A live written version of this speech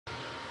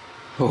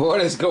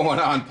What is going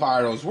on,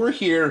 Pyros? We're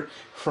here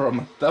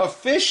from the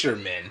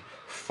Fisherman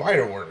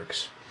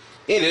Fireworks.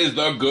 It is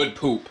the good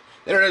poop.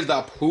 There is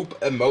the poop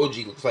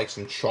emoji. Looks like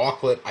some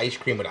chocolate ice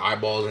cream with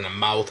eyeballs and a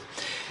mouth.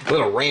 A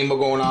little rainbow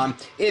going on.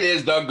 It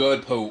is the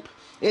good poop.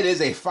 It is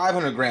a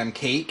 500-gram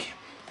cake.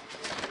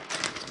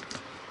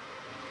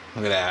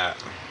 Look at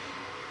that.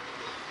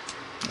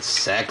 It's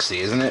sexy,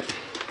 isn't it?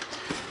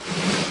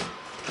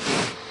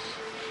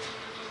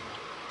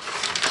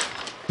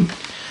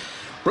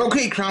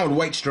 Brocade crown with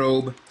white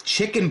strobe,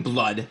 chicken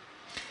blood,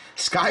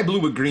 sky blue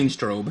with green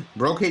strobe,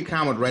 brocade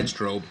crown with red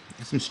strobe.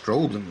 There's some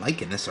strobes, I'm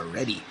liking this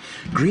already.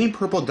 Green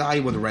purple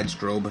dahlia with red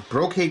strobe,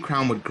 brocade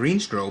crown with green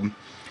strobe,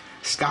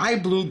 sky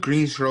blue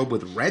green strobe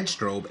with red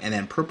strobe, and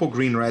then purple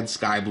green red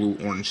sky blue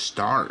orange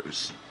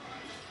stars.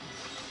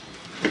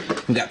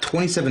 We got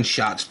 27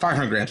 shots,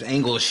 500 grams,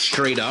 angle is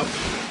straight up.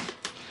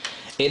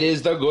 It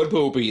is the good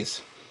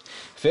poopies.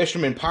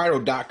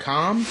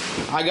 FISHERMANPYRO.com.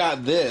 I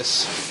got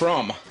this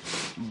from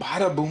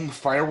Bada Boom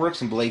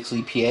Fireworks in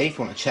Blakesley, PA. If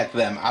you want to check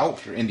them out,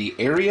 if you're in the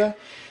area,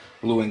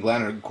 Lou and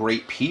Glenn are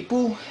great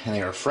people, and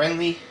they are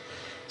friendly.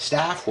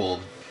 Staff will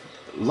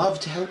love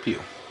to help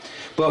you.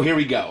 Well, here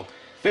we go.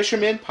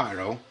 Fisherman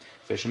Pyro,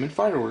 Fisherman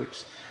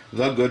Fireworks,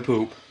 the good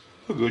poop,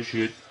 the good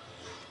shit.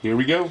 Here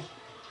we go.